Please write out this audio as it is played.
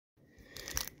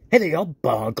Hey there, y'all.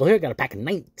 Bunkle here. Got a pack of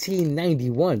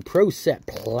 1991 Pro Set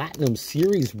Platinum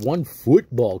Series 1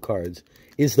 football cards.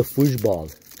 Is the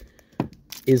foosball.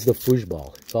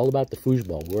 It's all about the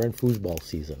foosball. We're in foosball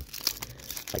season.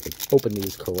 If I can open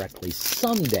these correctly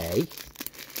someday.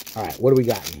 All right, what do we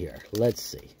got in here? Let's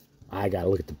see. I got to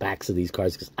look at the backs of these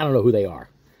cards because I don't know who they are.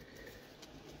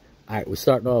 All right, we're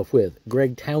starting off with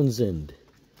Greg Townsend,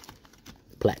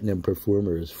 Platinum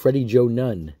Performers, Freddie Joe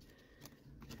Nunn,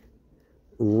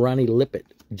 Ronnie Lippett,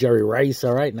 Jerry Rice.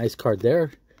 All right, nice card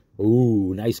there.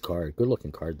 Ooh, nice card.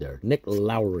 Good-looking card there. Nick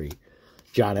Lowry,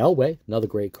 John Elway, another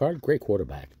great card. Great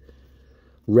quarterback.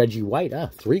 Reggie White.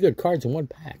 3 good cards in one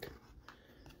pack.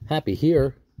 Happy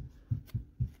here.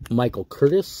 Michael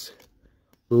Curtis,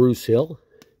 Bruce Hill,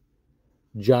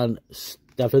 John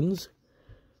Steffens,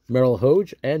 Merrill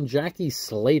Hoge, and Jackie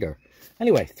Slater.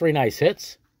 Anyway, 3 nice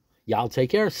hits. Y'all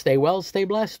take care. Stay well. Stay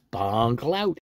blessed. Bunkle out.